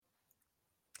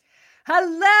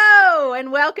Hello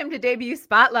and welcome to Debut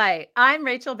Spotlight. I'm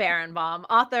Rachel Barenbaum,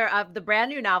 author of the brand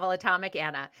new novel Atomic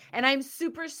Anna, and I'm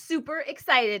super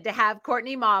excited to have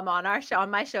Courtney Mom on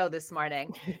my show this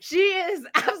morning. She is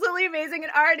absolutely amazing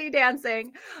and already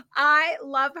dancing. I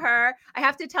love her. I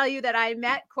have to tell you that I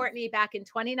met Courtney back in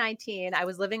 2019. I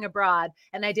was living abroad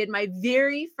and I did my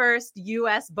very first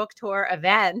US book tour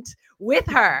event with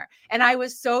her, and I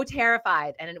was so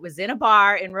terrified, and it was in a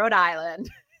bar in Rhode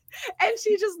Island. And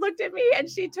she just looked at me and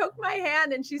she took my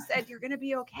hand and she said, "You're going to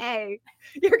be okay.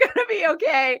 You're going to be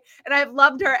okay." And I've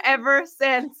loved her ever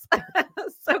since.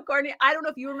 So, Courtney, I don't know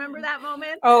if you remember that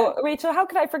moment. Oh, Rachel, how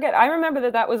could I forget? I remember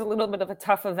that was a little bit of a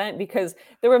tough event because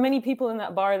there were many people in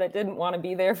that bar that didn't want to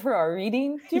be there for our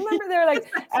reading. Do you remember they're like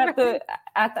Yes, at right. the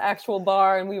actual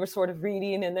bar and we were sort of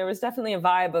reading and there was definitely a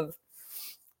vibe of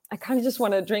I kind of just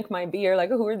want to drink my beer.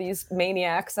 Like, oh, who are these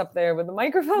maniacs up there with the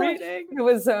microphone? Reading. It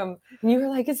was, and you were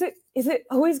like, is it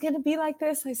always going to be like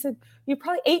this? I said, you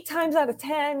probably 8 times out of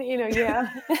 10, yeah.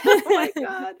 Oh my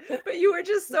God. But you were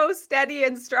just so steady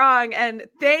and strong. And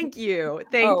thank you.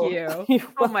 Thank Oh, you. you're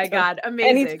Oh my welcome. God.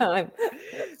 Amazing. Anytime.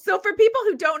 So, for people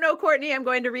who don't know Courtney, I'm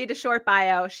going to read a short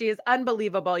bio. She is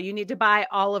unbelievable. You need to buy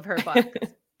all of her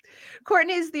books.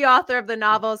 Courtney is the author of the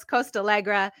novels Costa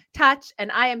Allegra, Touch,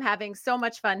 and I Am Having So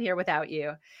Much Fun Here Without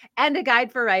You, and a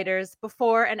guide for writers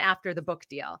before and after the book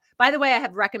deal. By the way, I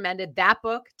have recommended that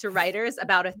book to writers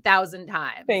about 1,000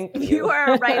 times. Thank If you you.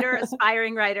 are a writer,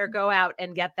 aspiring writer, go out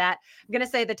and get that. I'm going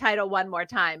to say the title one more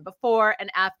time: Before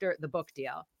and After the Book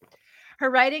Deal.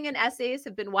 Her writing and essays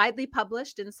have been widely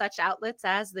published in such outlets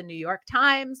as the New York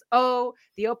Times, O,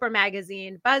 the Oprah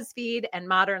Magazine, BuzzFeed, and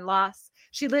Modern Loss.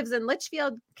 She lives in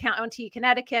Litchfield County,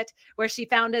 Connecticut, where she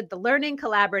founded the learning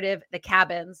collaborative, The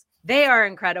Cabins. They are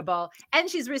incredible. And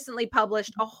she's recently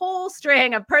published a whole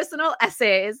string of personal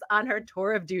essays on her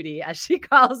tour of duty, as she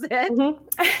calls it,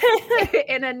 Mhm.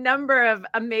 in a number of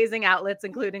amazing outlets,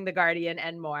 including The Guardian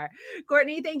and more.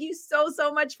 Courtney, thank you so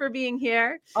much for being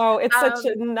here. Oh, it's such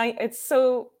a Um, night.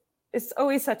 It's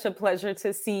always such a pleasure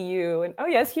to see you. And oh,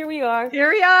 yes, here we are. Here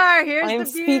we are. Here's I the am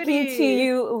speaking to beauty.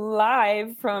 you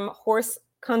live from horse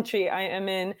country. I am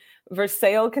in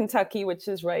Versailles, Kentucky, which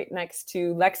is right next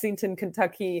to Lexington,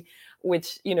 Kentucky,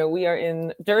 which, we are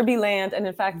in Derby land. And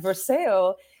in fact,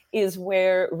 Versailles is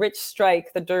where Rich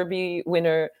Strike, the Derby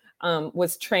winner,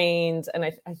 was trained. And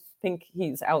I think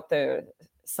he's out there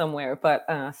somewhere. But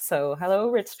so hello,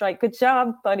 Rich Strike. Good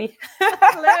job, buddy.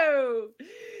 Hello.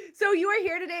 So you are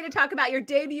here today to talk about your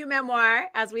debut memoir,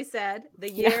 as we said,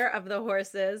 The Yeah. Year of the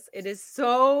Horses. It is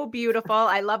so beautiful.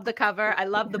 I love the cover. I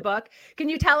love the book. Can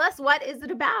you tell us what is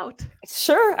it about?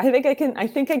 Sure, I think I can. I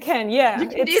think I can. You Yeah, can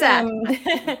do it's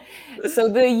that. So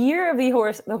the year of the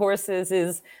horses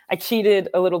is. I cheated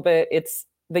a little bit. It's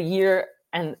the year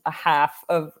and a half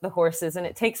of the horses, and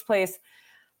it takes place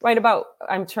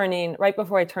I'm turning right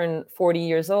before I turn 40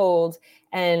 years old,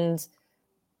 and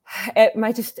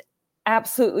my just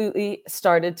absolutely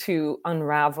started to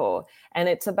unravel. And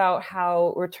it's about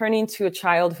how returning to a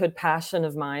childhood passion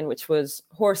of mine, which was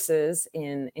horses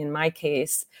in my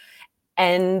case,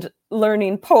 and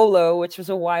learning polo, which was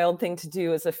a wild thing to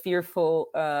do as a fearful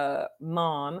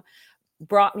mom,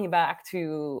 brought me back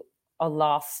to a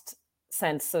lost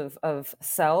sense of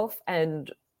self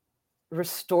and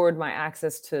restored my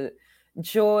access to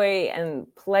joy and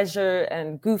pleasure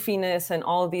and goofiness and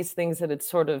all of these things that had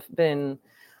sort of been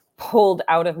pulled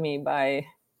out of me by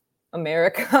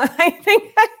America, I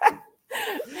think.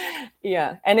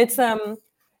 Yeah. And it's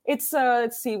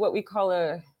let's see, what we call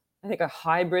I think a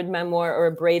hybrid memoir or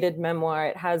a braided memoir.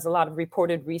 It has a lot of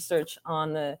reported research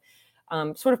on the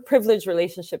sort of privileged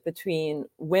relationship between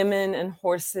women and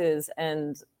horses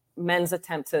and men's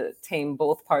attempt to tame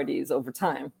both parties over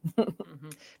time.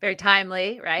 Very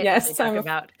timely, right? As we Yes, talk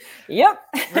about yep.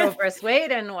 Roe versus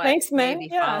Wade and what Thanks, may men. be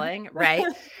Yeah. falling, right?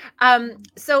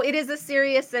 So it is a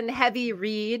serious and heavy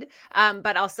read,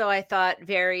 but also I thought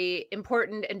very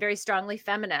important and very strongly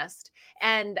feminist.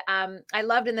 And I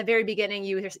loved in the very beginning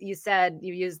you said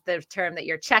you used the term that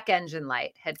your check engine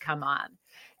light had come on, It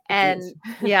did. and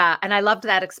yeah, and I loved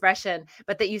that expression.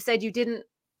 But that you said you didn't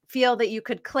feel that you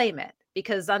could claim it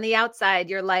because on the outside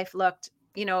your life looked,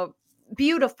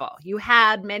 beautiful. You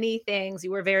had many things.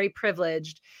 You were very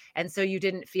privileged. And so you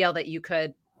didn't feel that you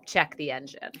could check the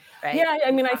engine, right? Yeah, I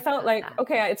You mean, I talked felt about like, that.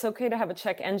 okay, it's okay to have a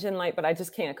check engine light, but I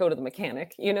just can't go to the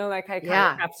mechanic. Like I kind of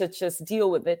Yeah. have to just deal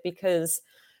with it because,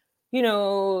 you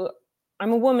know,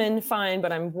 I'm a woman, fine,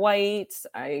 but I'm white.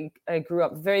 I grew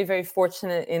up very, very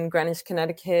fortunate in Greenwich,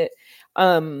 Connecticut.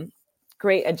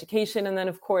 Great education. And then,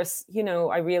 of course,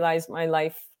 I realized my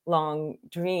lifelong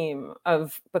dream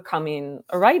of becoming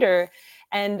a writer.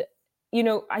 And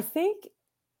I think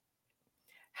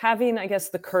having, I guess,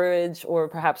 the courage or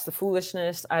perhaps the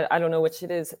foolishness, I don't know which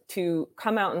it is, to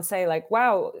come out and say like,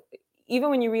 wow, even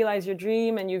when you realize your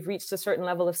dream and you've reached a certain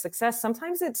level of success,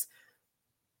 sometimes it's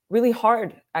really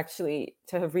hard actually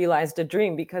to have realized a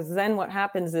dream, because then what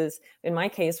happens is, in my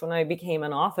case, when I became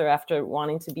an author after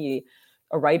wanting to be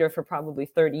a writer for probably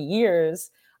 30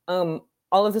 years,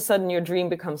 all of a sudden your dream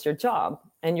becomes your job,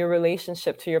 and your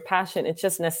relationship to your passion, it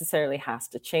just necessarily has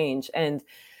to change. And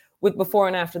with Before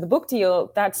and After the Book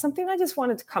Deal, that's something I just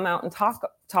wanted to come out and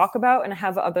talk about, and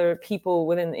have other people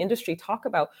within the industry talk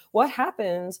about what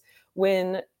happens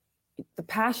when the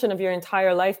passion of your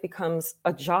entire life becomes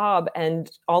a job,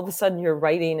 and all of a sudden your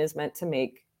writing is meant to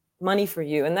make money for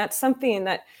you. And that's something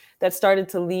that started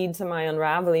to lead to my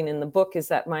unraveling in the book, is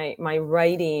that my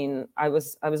writing, I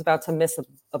was about to miss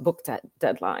a book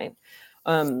deadline.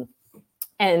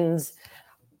 And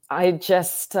I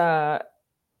just, the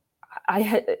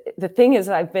thing is,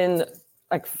 I've been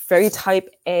like very type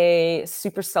A,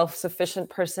 super self-sufficient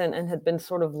person, and had been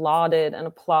sort of lauded and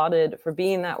applauded for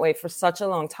being that way for such a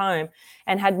long time,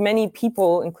 and had many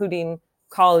people, including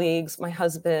colleagues, my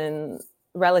husband,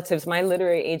 relatives, my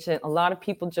literary agent, a lot of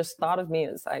people just thought of me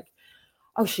as like,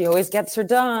 oh, she always gets her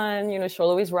done. She'll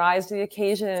always rise to the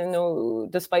occasion. Oh,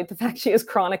 despite the fact she has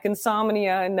chronic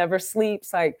insomnia and never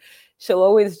sleeps, like she'll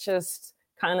always just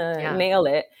kind of nail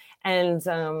it. And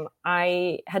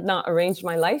I had not arranged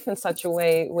my life in such a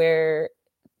way where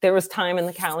there was time in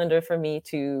the calendar for me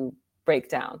to break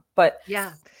down. But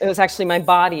it was actually my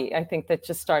body, I think, that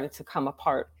just started to come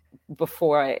apart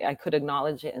before I could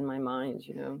acknowledge it in my mind,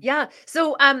 Yeah.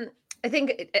 So I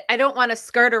think I don't want to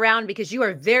skirt around, because you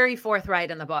are very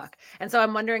forthright in the book. And so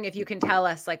I'm wondering if you can tell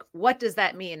us, like, what does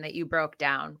that mean that you broke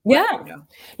down?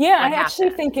 I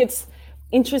actually think it's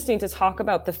interesting to talk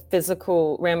about the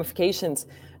physical ramifications,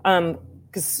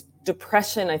 because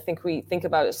depression, I think we think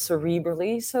about it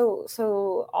cerebrally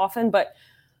so often. But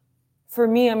for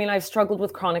me, I mean, I've struggled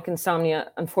with chronic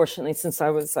insomnia, unfortunately, since I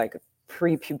was like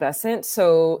prepubescent.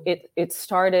 So it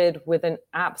started with an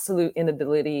absolute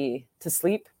inability to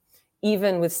sleep,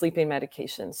 even with sleeping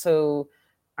medication. So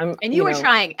you were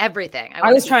trying everything.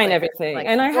 I was trying everything, like,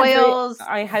 and I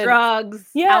had drugs,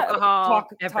 alcohol,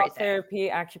 talk therapy,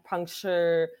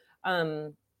 acupuncture,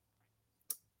 and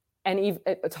even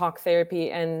talk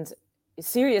therapy and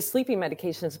serious sleeping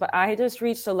medications. But I just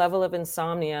reached a level of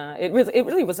insomnia. It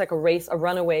really was like a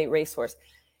runaway racehorse.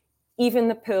 Even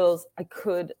the pills, I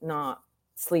could not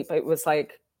sleep. It was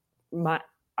like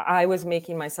I was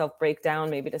making myself break down,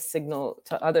 maybe to signal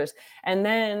to others. And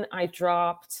then I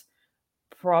dropped.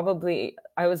 Probably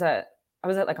I was at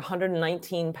like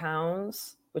 119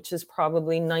 pounds, which is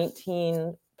probably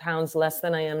 19 pounds less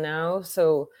than I am now.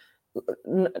 So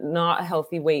not a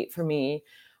healthy weight for me.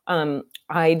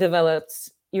 I developed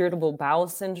irritable bowel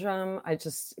syndrome. I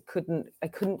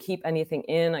couldn't keep anything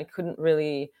in. I couldn't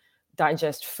really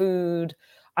digest food.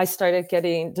 I started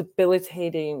getting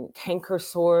debilitating canker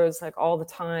sores like all the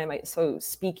time. So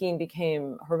speaking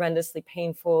became horrendously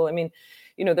painful. I mean,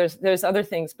 there's other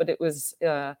things, but it was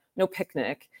no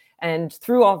picnic. And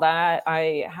through all that,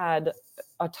 I had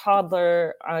a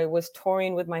toddler. I was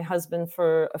touring with my husband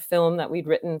for a film that we'd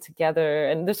written together.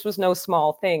 And this was no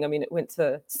small thing. I mean, it went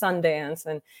to Sundance.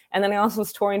 And then I also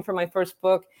was touring for my first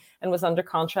book and was under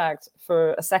contract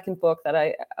for a second book that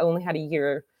I only had a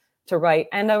year to write.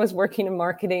 And I was working in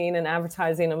marketing and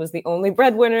advertising. I was the only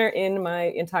breadwinner in my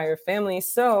entire family.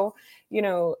 So,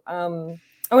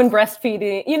 and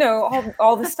breastfeeding,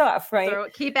 all the stuff, right? So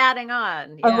keep adding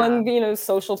on. Among,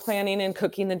 social planning and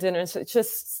cooking the dinners. It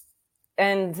just,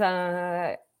 and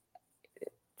fell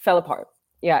apart.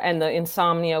 Yeah. And the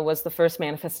insomnia was the first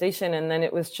manifestation. And then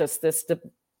it was just this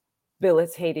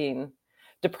debilitating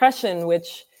depression,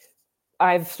 which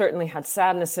I've certainly had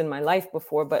sadness in my life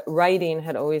before, but writing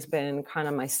had always been kind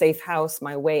of my safe house,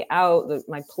 my way out,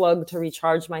 my plug to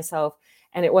recharge myself.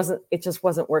 And it just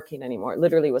wasn't working anymore. It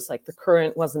literally was like the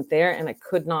current wasn't there, and I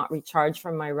could not recharge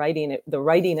from my writing. The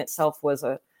writing itself was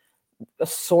a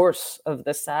source of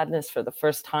the sadness for the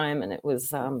first time, and it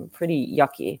was pretty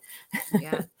yucky.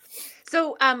 Yeah.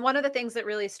 So one of the things that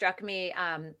really struck me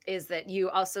is that you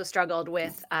also struggled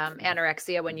with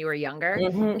anorexia when you were younger,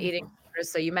 eating.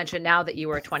 So you mentioned now that you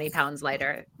were 20 pounds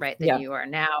lighter, right, than you are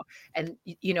now. And,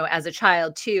 as a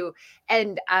child too.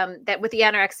 And that with the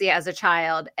anorexia as a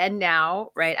child and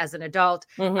now, right, as an adult,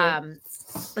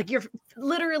 like you're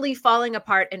literally falling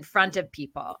apart in front of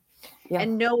people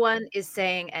and no one is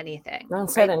saying anything. No one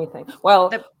said anything.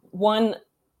 Well, one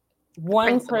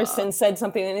person said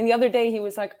something. And the other day he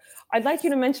was like, I'd like you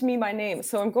to mention me by name.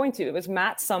 So I'm going to. It was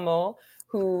Matt Summel,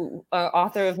 who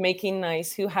author of Making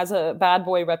Nice, who has a bad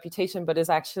boy reputation, but is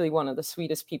actually one of the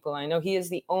sweetest people I know. He is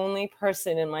the only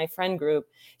person in my friend group.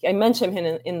 I mentioned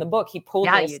him in the book. He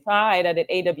pulled me aside at an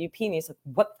AWP and he said,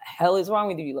 "What the hell is wrong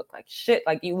with you? You look like shit.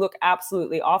 Like, you look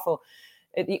absolutely awful."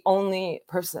 The only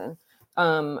person,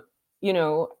 you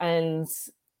know, and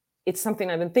it's something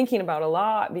I've been thinking about a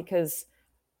lot because,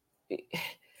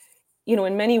 you know,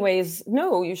 in many ways,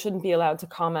 no, you shouldn't be allowed to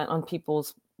comment on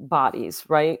people's bodies,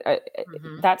 right?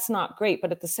 That's not great.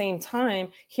 But at the same time,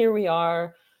 here we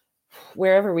are,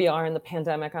 wherever we are in the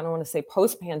pandemic. I don't want to say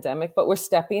post-pandemic, but we're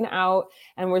stepping out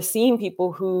and we're seeing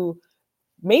people who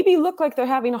maybe look like they're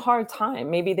having a hard time.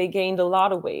 Maybe they gained a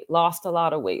lot of weight, lost a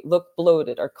lot of weight, look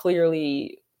bloated, or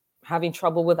clearly having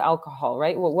trouble with alcohol,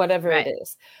 right? Well, whatever it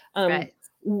is.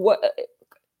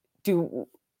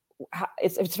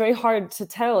 It's very hard to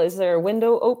tell. Is there a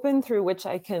window open through which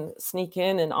I can sneak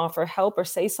in and offer help or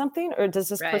say something? Or does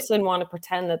this person want to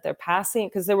pretend that they're passing?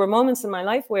 Because there were moments in my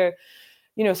life where,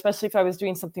 you know, especially if I was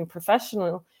doing something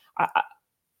professional,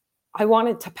 I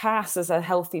wanted to pass as a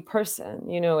healthy person,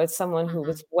 you know, as someone who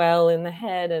was well in the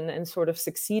head and sort of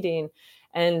succeeding.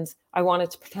 And I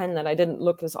wanted to pretend that I didn't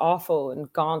look as awful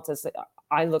and gaunt as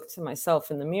I looked to myself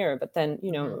in the mirror. But then,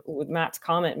 you know, with Matt's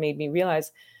comment made me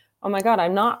realize, oh my God,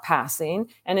 I'm not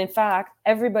passing. And in fact,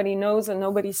 everybody knows and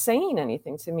nobody's saying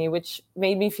anything to me, which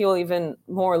made me feel even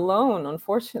more alone,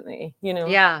 unfortunately, you know?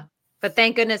 Yeah. But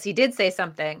thank goodness he did say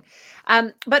something.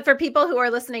 But for people who are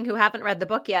listening who haven't read the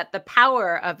book yet, the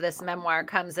power of this memoir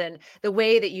comes in the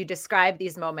way that you describe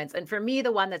these moments. And for me,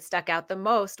 the one that stuck out the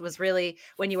most was really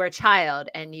when you were a child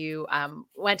and you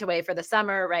went away for the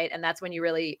summer, right? And that's when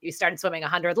you started swimming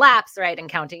 100 laps, right? And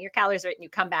counting your calories, right? And you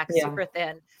come back super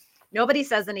thin. Nobody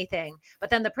says anything, but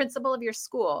then the principal of your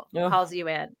school calls you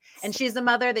in, and she's a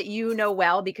mother that you know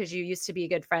well because you used to be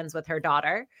good friends with her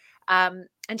daughter.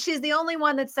 And she's the only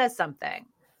one that says something,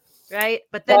 right?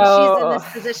 But then she's in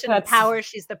this position of power.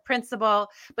 She's the principal.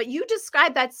 But you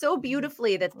described that so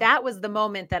beautifully that was the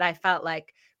moment that I felt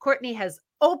like Courtney has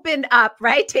opened up,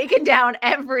 right? Taken down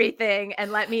everything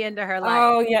and let me into her life.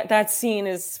 Oh yeah, that scene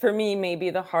is for me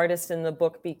maybe the hardest in the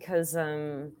book because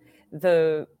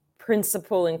the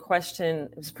principal in question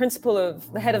was principal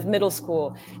of the head of middle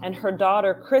school, and her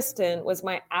daughter Kristen was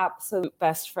my absolute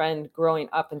best friend growing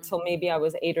up until maybe I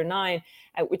was 8 or 9,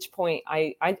 at which point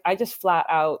I just flat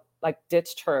out like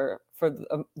ditched her for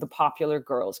the popular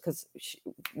girls because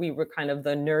we were kind of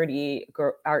the nerdy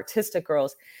artistic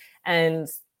girls. And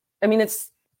I mean,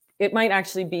 it might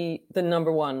actually be the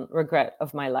number one regret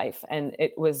of my life. And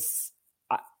it was,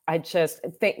 I just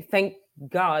thank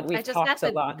God we've talked a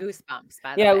lot. Goosebumps,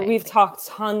 by the way. We've talked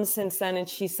tons since then. And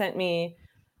she sent me,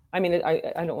 I mean,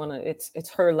 I don't want to, it's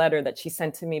her letter that she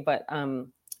sent to me, but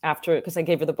after, because I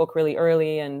gave her the book really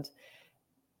early, and,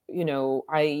 you know,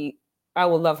 I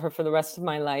will love her for the rest of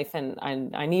my life, and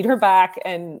I need her back.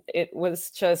 And it was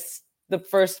just the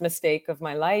first mistake of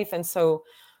my life. And so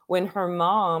when her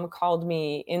mom called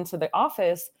me into the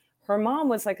office, her mom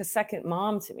was like a second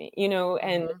mom to me, you know,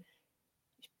 and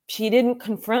she didn't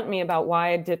confront me about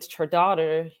why I ditched her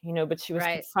daughter, you know, but she was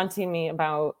confronting me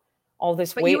about all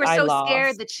this weight I lost. You were so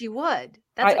scared that she would.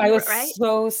 That's I was right?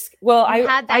 So well.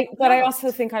 But I also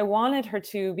think I wanted her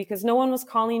to, because no one was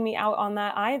calling me out on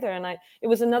that either. And it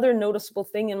was another noticeable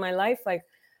thing in my life. Like,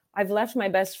 I've left my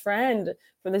best friend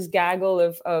for this gaggle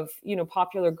of you know,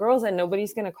 popular girls, and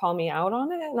nobody's going to call me out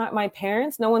on it. Not my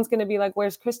parents. No one's going to be like,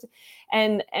 "Where's Kristen?"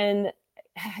 And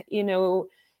you know,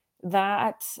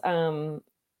 that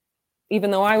even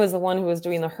though I was the one who was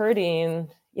doing the hurting,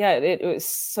 it was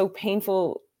so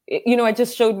painful. You know, it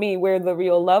just showed me where the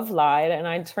real love lied, and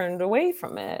I turned away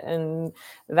from it. And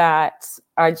that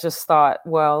I just thought,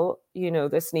 well, you know,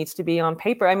 this needs to be on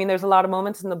paper. I mean, there's a lot of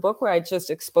moments in the book where I just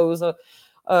expose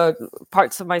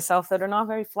parts of myself that are not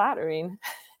very flattering.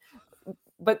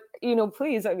 But, you know,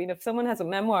 please, I mean, if someone has a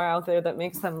memoir out there that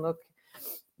makes them look,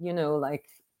 you know, like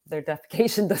their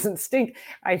defecation doesn't stink,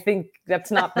 I think that's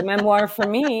not the memoir for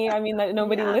me. I mean, that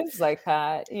nobody lives like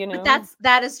that, you know. But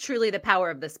that is truly the power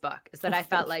of this book, is that I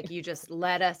felt like you just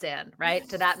let us in, right,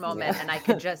 to that moment. And I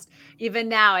could just, even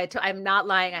now, I'm not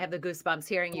lying, I have the goosebumps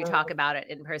hearing you talk about it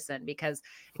in person, because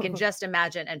I can just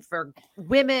imagine. And for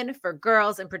women, for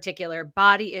girls in particular,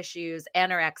 body issues,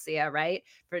 anorexia, right,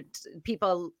 for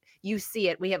people, you see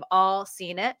it. We have all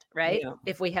seen it, right? Yeah.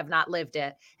 If we have not lived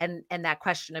it. And that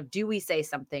question of, do we say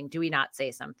something? Do we not say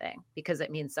something? Because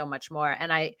it means so much more.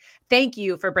 And I thank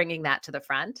you for bringing that to the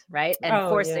front, right? And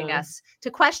forcing us to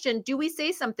question, do we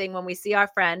say something when we see our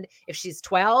friend, if she's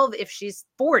 12, if she's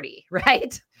 40,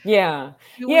 right? Yeah.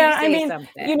 I mean,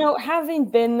 something? You know, having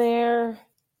been there,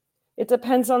 It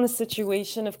depends on the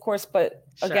situation, of course, but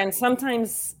again, Sure.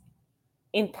 sometimes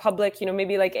in public,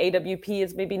 maybe like AWP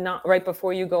is maybe not right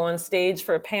before you go on stage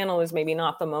for a panel is maybe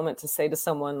not the moment to say to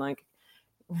someone like,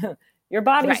 your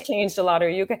body's Right. changed a lot. Are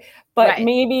you okay? But Right.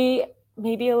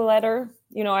 maybe a letter.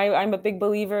 I'm a big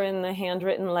believer in the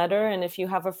handwritten letter. And if you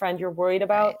have a friend you're worried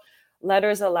about, Right.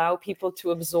 letters allow people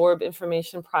to absorb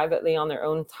information privately on their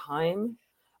own time.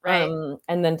 Right.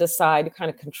 And then decide, kind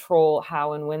of control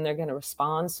how and when they're going to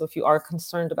respond. So if you are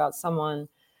concerned about someone,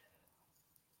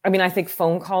 I mean, I think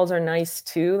phone calls are nice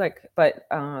too, but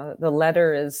the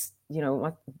letter is,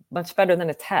 much better than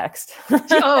a text.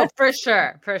 Oh, for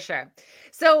sure, for sure.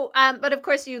 So, but of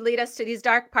course, you lead us to these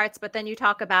dark parts, but then you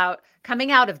talk about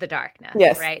coming out of the darkness,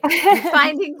 Yes. right? And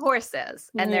finding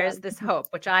horses, and Yeah. there's this hope,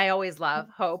 which I always love,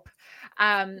 hope.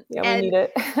 Yeah, we And need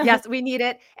it. yes, we need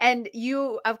it. And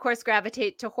you, of course,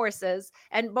 gravitate to horses.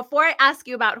 And before I ask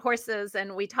you about horses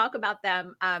and we talk about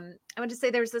them, I want to say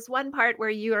there's this one part where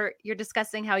you're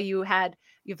discussing how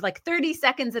you've like 30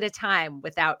 seconds at a time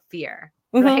without fear,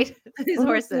 right? These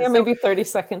horses. Yeah, So maybe 30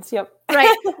 seconds. Yep.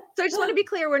 right. So I just want to be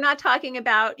clear, we're not talking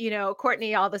about,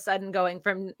 Courtney all of a sudden going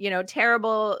from,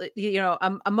 terrible,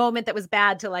 a moment that was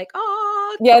bad to like,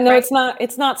 oh, Yeah, no, right.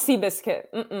 it's not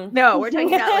Seabiscuit. No, we're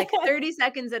talking about like 30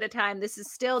 seconds at a time. This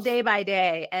is still day by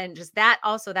day. And just that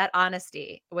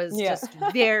honesty was Yeah. just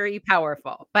very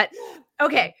powerful. But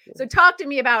okay, Thank you. so talk to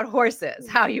me about horses,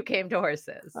 how you came to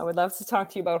horses. I would love to talk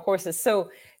to you about horses.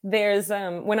 So there's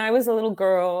when I was a little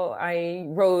girl, I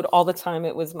rode all the time.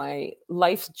 It was my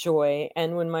life's joy.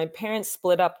 And when my parents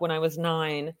split up when I was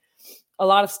 9, a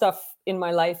lot of stuff in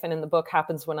my life and in the book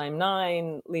happens when I'm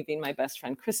 9, leaving my best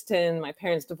friend Kristen, my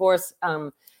parents' divorce,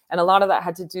 and a lot of that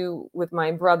had to do with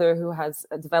my brother who has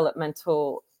a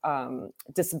developmental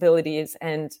disabilities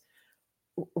and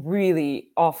really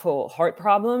awful heart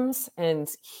problems, and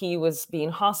he was being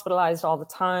hospitalized all the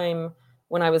time.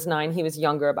 When I was 9, he was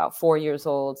younger, about 4 years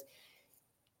old,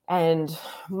 and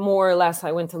more or less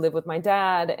I went to live with my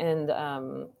dad,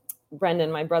 and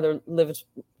Brendan, my brother,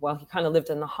 he kind of lived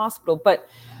in the hospital. But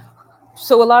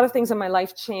so a lot of things in my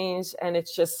life changed, and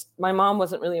it's just my mom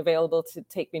wasn't really available to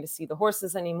take me to see the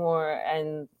horses anymore,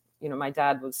 and my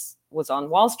dad was on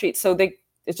Wall Street, so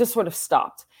it just sort of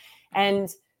stopped. And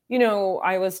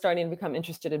I was starting to become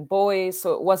interested in boys,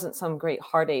 so it wasn't some great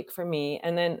heartache for me.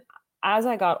 And then as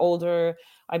I got older,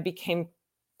 I became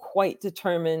quite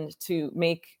determined to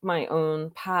make my own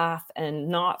path and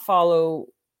not follow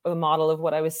a model of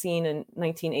what I was seeing in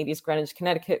 1980s Greenwich,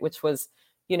 Connecticut, which was,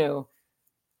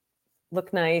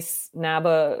 look nice, nab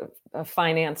a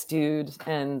finance dude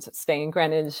and stay in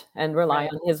Greenwich and rely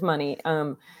on his money.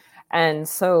 And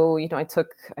so, I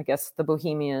took, I guess, the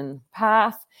bohemian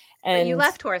path. But And you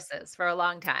left horses for a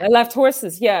long time. I left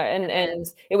horses, yeah. And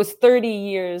it was 30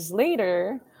 years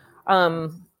later,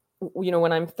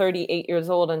 when I'm 38 years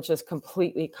old and just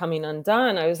completely coming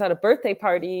undone. I was at a birthday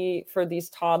party for these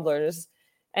toddlers,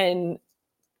 and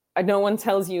no one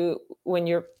tells you when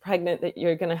you're pregnant that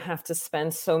you're going to have to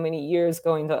spend so many years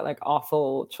going to like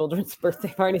awful children's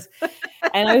birthday parties.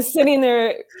 And I was sitting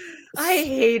there. I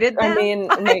hated them. I mean,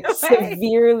 like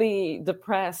severely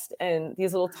depressed. And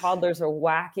these little toddlers are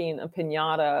whacking a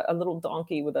piñata, a little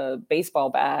donkey with a baseball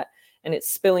bat, and it's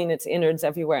spilling its innards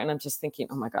everywhere. And I'm just thinking,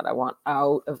 oh my God, I want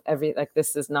out of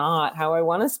this is not how I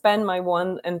want to spend my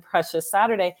one and precious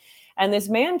Saturday. And this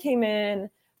man came in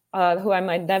who I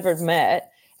might never have met.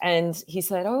 And he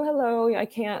said, oh, hello, I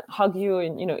can't hug you.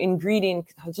 And, in greeting,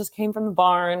 I just came from the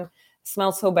barn,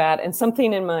 smells so bad. And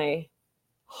something in my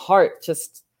heart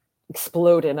just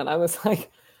exploded. And I was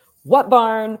like, what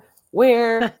barn?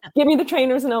 Where? Give me the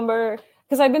trainer's number.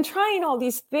 Because I've been trying all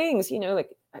these things,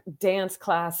 like dance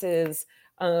classes.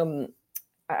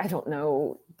 I don't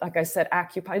know, like I said,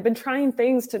 acupuncture. I've been trying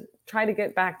things to try to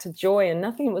get back to joy, and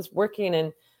nothing was working.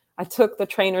 And I took the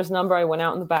trainer's number. I went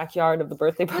out in the backyard of the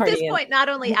birthday party. At this point, not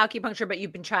only acupuncture, but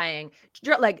you've been trying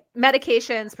like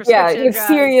medications, prescription drugs,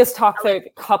 serious talk therapy,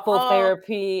 couple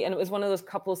therapy. And it was one of those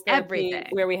couples therapy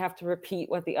where we have to repeat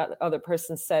what the other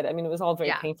person said. I mean, it was all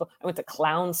very painful. I went to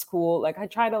clown school. Like I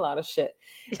tried a lot of shit.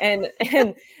 And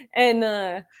this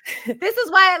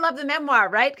is why I love the memoir,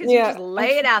 right? Because you just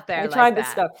lay it out there. I tried this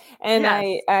stuff. And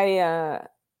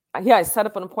I set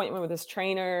up an appointment with this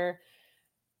trainer.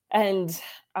 And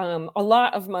a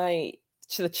lot of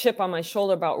the chip on my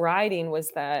shoulder about writing was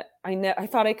that I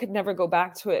thought I could never go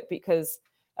back to it, because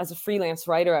as a freelance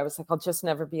writer, I was like, I'll just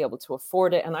never be able to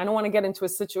afford it. And I don't want to get into a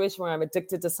situation where I'm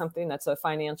addicted to something that's a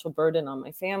financial burden on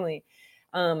my family.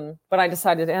 But I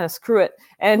decided, screw it.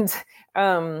 And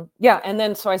and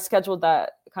then so I scheduled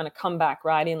that kind of comeback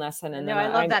riding lesson. And No,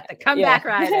 then I love that, the comeback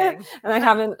riding. And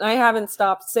I haven't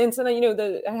stopped since. And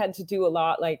I had to do a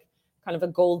lot, like kind of a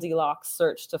Goldilocks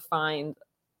search to find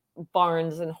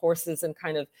barns and horses and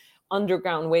kind of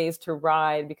underground ways to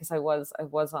ride, because I was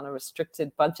on a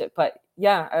restricted budget. But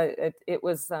yeah, it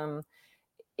was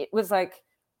like,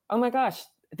 oh my gosh,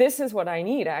 this is what I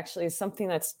need, actually, is something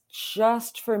that's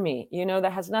just for me,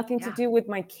 that has nothing to do with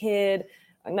my kid,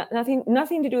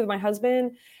 nothing to do with my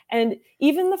husband. And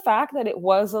even the fact that it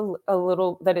was a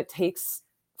little, that it takes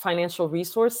financial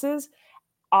resources,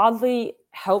 oddly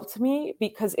helped me,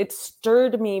 because it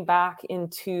stirred me back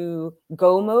into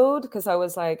go mode. Because I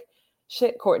was like,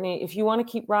 shit, Courtney, if you want to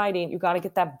keep riding, you got to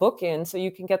get that book in so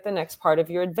you can get the next part of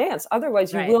your advance.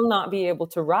 Otherwise, you will not be able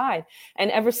to ride.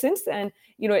 And ever since then,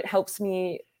 it helps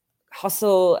me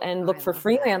hustle and look for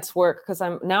freelance work, because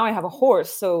now I have a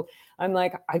horse. So I'm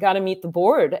like, I got to meet the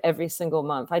board every single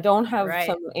month. I don't have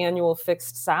some annual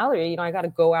fixed salary. I got to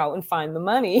go out and find the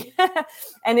money.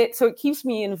 And so it keeps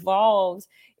me involved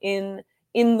in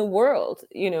the world,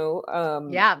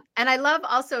 Yeah. And I love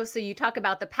also, so you talk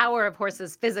about the power of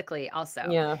horses physically also.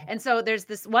 Yeah. And so there's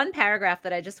this one paragraph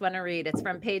that I just want to read. It's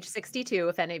from page 62.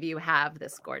 If any of you have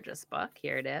this gorgeous book,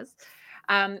 here it is.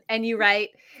 And you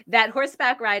write that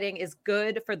horseback riding is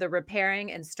good for the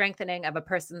repairing and strengthening of a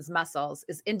person's muscles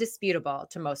is indisputable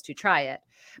to most who try it.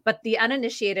 But the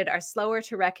uninitiated are slower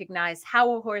to recognize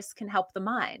how a horse can help the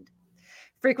mind.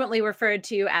 Frequently referred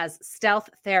to as stealth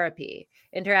therapy,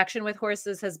 interaction with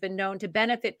horses has been known to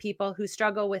benefit people who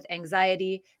struggle with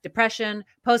anxiety, depression,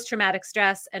 post-traumatic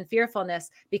stress, and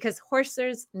fearfulness, because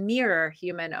horses mirror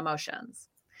human emotions.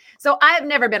 So I've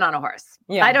never been on a horse.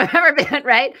 Yeah. I don't ever been,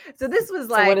 right? So this was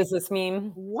like, so what does this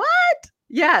mean? What?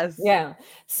 Yes. Yeah.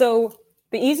 So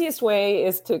the easiest way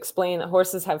is to explain that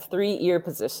horses have 3 ear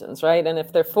positions, right? And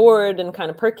if they're forward and kind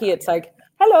of perky, it's like,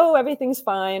 hello, everything's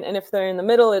fine. And if they're in the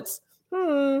middle, it's,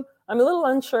 I'm a little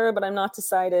unsure, but I'm not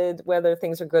decided whether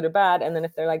things are good or bad. And then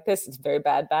if they're like this, it's very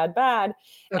bad, bad, bad.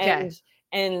 Okay.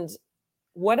 And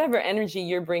whatever energy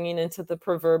you're bringing into the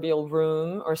proverbial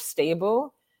room or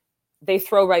stable, they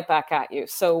throw right back at you.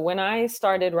 So when I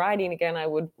started riding again, I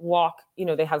would walk,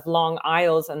 they have long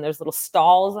aisles and there's little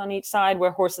stalls on each side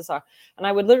where horses are. And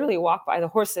I would literally walk by the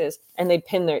horses and they'd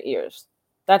pin their ears.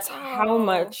 That's how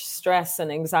much stress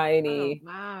and anxiety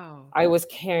I was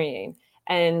carrying.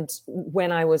 And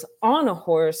when I was on a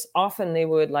horse, often they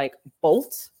would like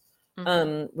bolt,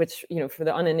 which, for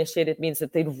the uninitiated means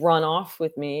that they'd run off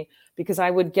with me, because I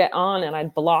would get on and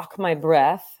I'd block my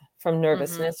breath from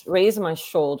nervousness, raise my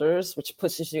shoulders, which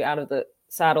pushes you out of the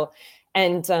saddle,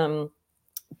 and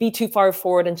be too far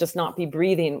forward and just not be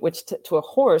breathing, which to a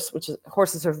horse,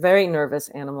 horses are very nervous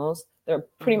animals. They're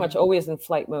pretty much always in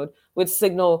flight mode, would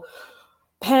signal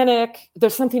panic.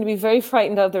 There's something to be very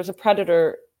frightened of. There's a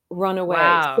predator, run away.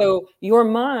 Wow. So your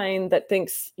mind that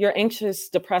thinks, your anxious,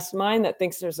 depressed mind that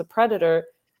thinks there's a predator,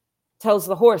 tells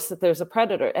the horse that there's a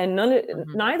predator, and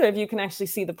neither of you can actually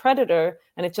see the predator,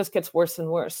 and it just gets worse and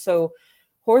worse. So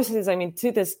horses,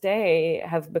 to this day,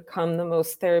 have become the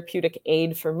most therapeutic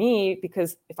aid for me,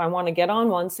 because if I want to get on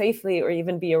one safely or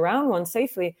even be around one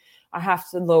safely, I have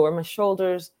to lower my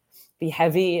shoulders, be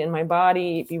heavy in my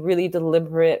body, be really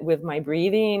deliberate with my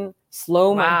breathing,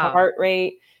 slow my heart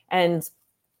rate, and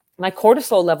my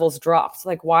cortisol levels dropped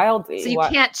like wildly. So you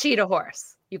can't cheat a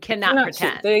horse. You cannot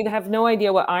pretend. They have no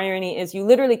idea what irony is. You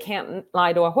literally can't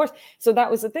lie to a horse. So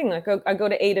that was the thing. Like I go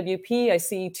to AWP, I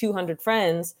see 200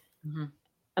 friends,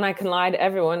 and I can lie to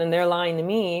everyone, and they're lying to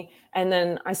me. And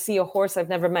then I see a horse I've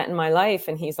never met in my life,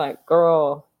 and he's like,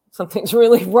 "Girl, something's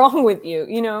really wrong with you."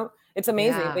 It's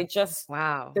amazing. Yeah. They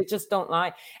just don't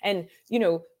lie. And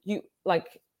you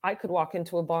like, I could walk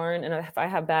into a barn, and if I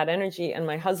have bad energy, and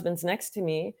my husband's next to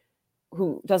me,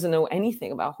 who doesn't know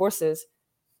anything about horses,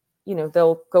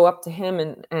 they'll go up to him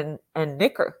and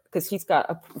nicker, because he's got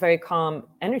a very calm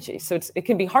energy. So it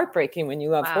can be heartbreaking when you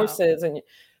love horses, and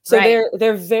so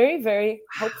they're very, very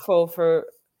helpful for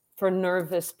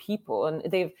nervous people.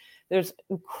 And there's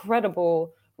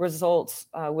incredible results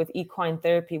with equine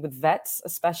therapy with vets,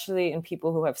 especially in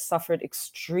people who have suffered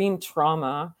extreme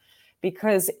trauma,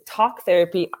 because talk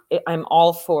therapy, I'm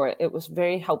all for it. It was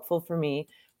very helpful for me,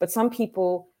 but some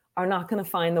people are not going to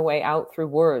find the way out through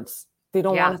words. They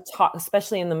don't want to talk,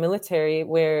 especially in the military,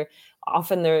 where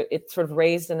often it's sort of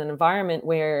raised in an environment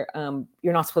where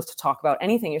you're not supposed to talk about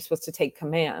anything. You're supposed to take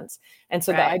commands. And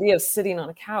so the idea of sitting on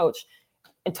a couch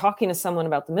and talking to someone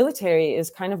about the military is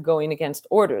kind of going against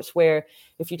orders, where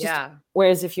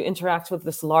whereas if you interact with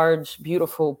this large,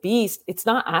 beautiful beast, it's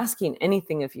not asking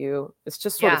anything of you. It's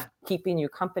just sort of keeping you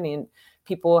company. And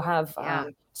people have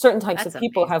certain types That's of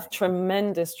people amazing. have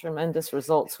tremendous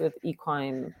results with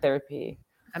equine therapy.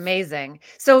 Amazing.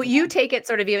 So you take it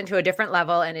sort of even to a different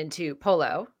level and into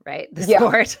polo, right? The Yeah.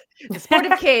 sport, the sport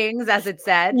of kings, as it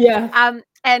said. Yeah.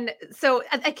 And so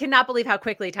I cannot believe how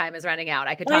quickly time is running out.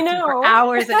 I could I talk to you for know.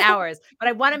 hours and hours, but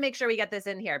I want to make sure we get this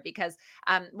in here because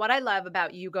what I love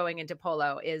about you going into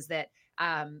polo is that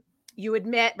you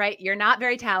admit, right, you're not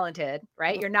very talented,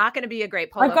 right? You're not going to be a great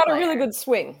I've polo got a really player. good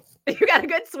swing. You got a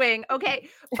good swing. Okay.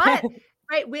 But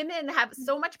right, women have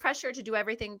so much pressure to do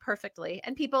everything perfectly.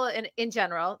 And people in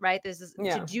general, right? This is to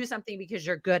Yeah. do something because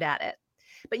you're good at it.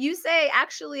 But you say,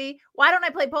 actually, why don't I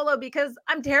play polo? Because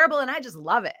I'm terrible and I just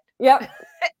love it. Yep.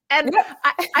 And Yep.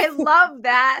 I love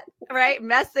that, right,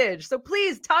 message. So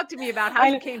please talk to me about how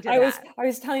you came to that. I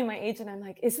was telling my agent, I'm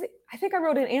like, I think I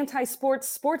wrote an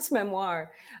sports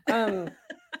memoir. I'm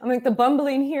like the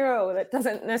bumbling hero that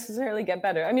doesn't necessarily get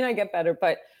better. I mean, I get better,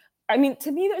 but I mean,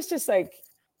 to me, there's just like,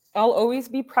 I'll always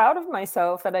be proud of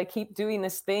myself that I keep doing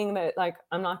this thing that like,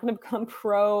 I'm not going to become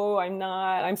pro.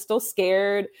 I'm still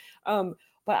scared. But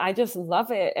I just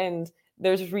love it. And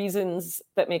there's reasons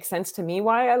that make sense to me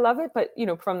why I love it. But, you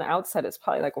know, from the outset, it's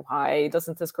probably like, why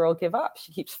doesn't this girl give up?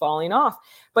 She keeps falling off.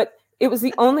 But it was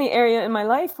the only area in my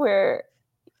life where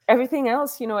everything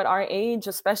else, you know, at our age,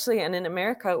 especially, and in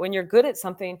America, when you're good at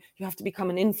something, you have to become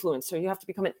an influencer, you have to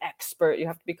become an expert, you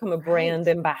have to become a brand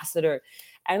ambassador.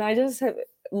 And I just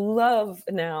love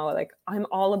now, like, I'm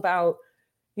all about,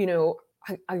 you know,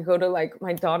 I go to like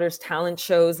my daughter's talent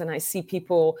shows and I see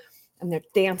people and they're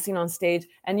dancing on stage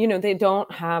and, you know, they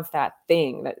don't have that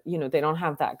thing that, you know, they don't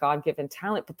have that God-given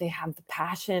talent, but they have the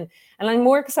passion. And I'm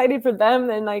more excited for them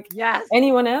than like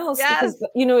anyone else because,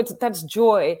 you know, that's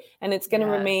joy and it's going to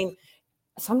remain.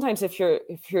 Sometimes if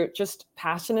you're just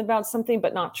passionate about something,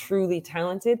 but not truly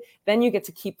talented, then you get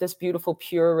to keep this beautiful,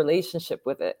 pure relationship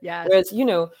with it. Whereas, you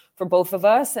know, for both of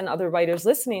us and other writers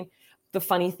listening, the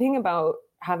funny thing about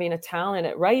having a talent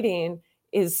at writing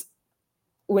is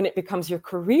when it becomes your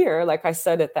career, like I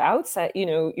said at the outset, you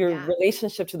know, your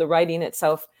relationship to the writing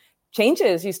itself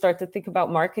changes. You start to think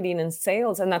about marketing and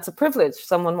sales, and that's a privilege.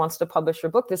 Someone wants to publish your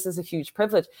book. This is a huge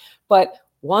privilege. But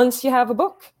once you have a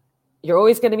book, you're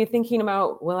always going to be thinking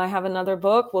about, will I have another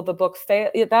book? Will the book fail?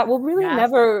 That will really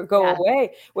never go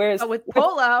away. Whereas with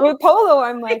polo,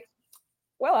 I'm like,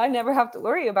 well, I never have to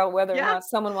worry about whether or not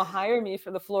someone will hire me for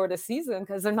the Florida season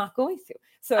because they're not going to.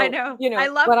 So I know, you know, I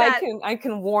love but that. I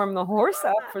can warm the horse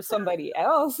up for somebody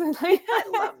else. I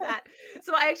love that.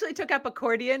 So I actually took up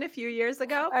accordion a few years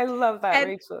ago. I love that, and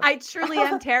Rachel. I truly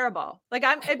am terrible. Like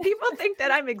and people think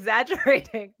that I'm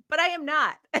exaggerating, but I am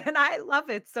not. And I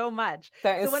love it so much.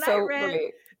 That is so when so I read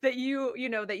great.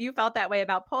 that that you felt that way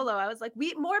about polo, I was like,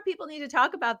 more people need to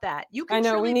talk about that. You can I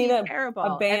know truly we need be a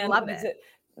terrible band. and love What is it. it?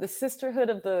 The Sisterhood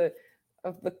of the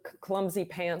Clumsy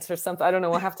Pants or something. I don't know.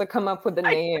 We'll have to come up with a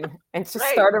name and just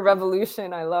start a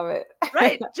revolution. I love it.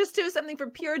 Right. Just do something for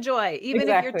pure joy, even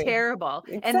if you're terrible.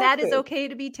 And that is okay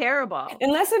to be terrible.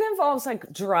 Unless it involves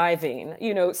like driving,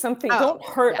 you know, something, don't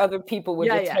hurt other people with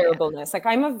your terribleness. Like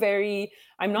I'm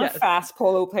not a fast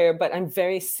polo player, but I'm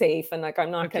very safe. And like, I'm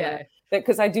not going to,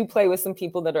 because I do play with some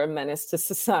people that are a menace to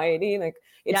society. Like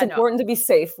it's important to be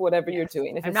safe, whatever you're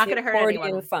doing. If I'm not going to hurt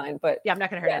anyone. Fine, but I'm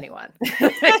not going to hurt anyone.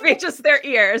 Maybe just their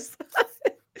ears.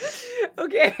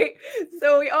 Okay.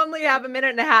 So we only have a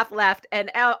minute and a half left. And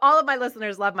all of my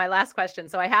listeners love my last question.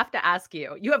 So I have to ask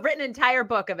you, you have written an entire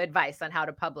book of advice on how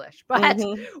to publish, but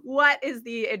what is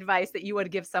the advice that you would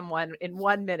give someone in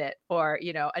 1 minute or,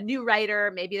 you know, a new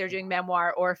writer, maybe they're doing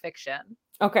memoir or fiction?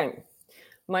 Okay.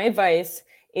 My advice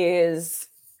is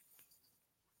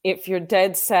if you're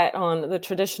dead set on the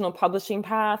traditional publishing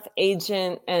path,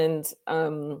 agent and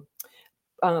book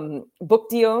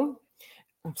deal,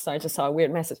 I'm sorry, I just saw a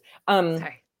weird message.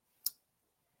 Sorry.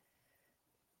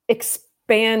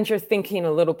 Expand your thinking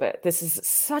a little bit. This is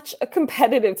such a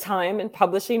competitive time in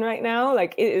publishing right now.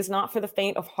 Like it is not for the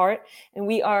faint of heart. And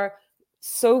we are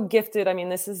so gifted. I mean,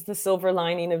 this is the silver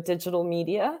lining of digital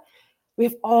media. We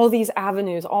have all these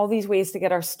avenues, all these ways to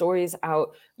get our stories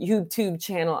out. YouTube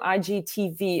channel,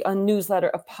 IGTV, a newsletter,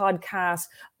 a podcast,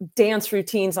 dance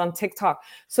routines on TikTok.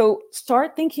 So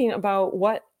start thinking about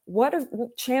what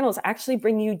channels actually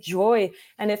bring you joy.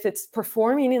 And if it's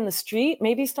performing in the street,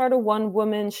 maybe start a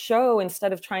one-woman show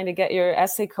instead of trying to get your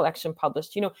essay collection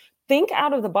published. You know, think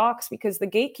out of the box because the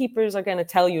gatekeepers are going to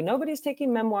tell you nobody's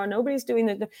taking memoir, nobody's doing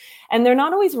it. And they're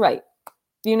not always right.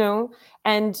 You know,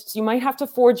 and you might have to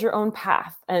forge your own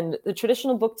path. And the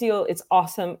traditional book deal, it's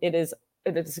awesome. It is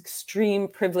extreme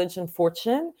privilege and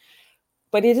fortune,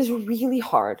 but it is really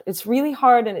hard. It's really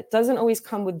hard and it doesn't always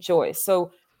come with joy.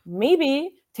 So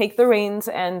maybe take the reins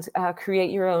and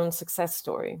create your own success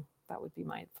story. That would be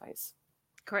my advice.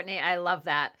 Courtney, I love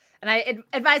that. And I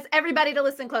advise everybody to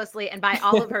listen closely and buy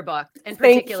all of her books, in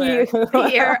particular, The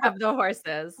Year of the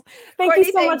Horses. Thank Courtney,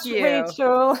 you so much,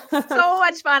 Rachel. So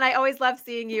much fun. I always love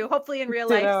seeing you, hopefully in real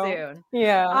life soon.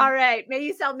 Yeah. All right. May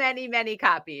you sell many, many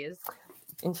copies.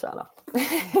 Inshallah.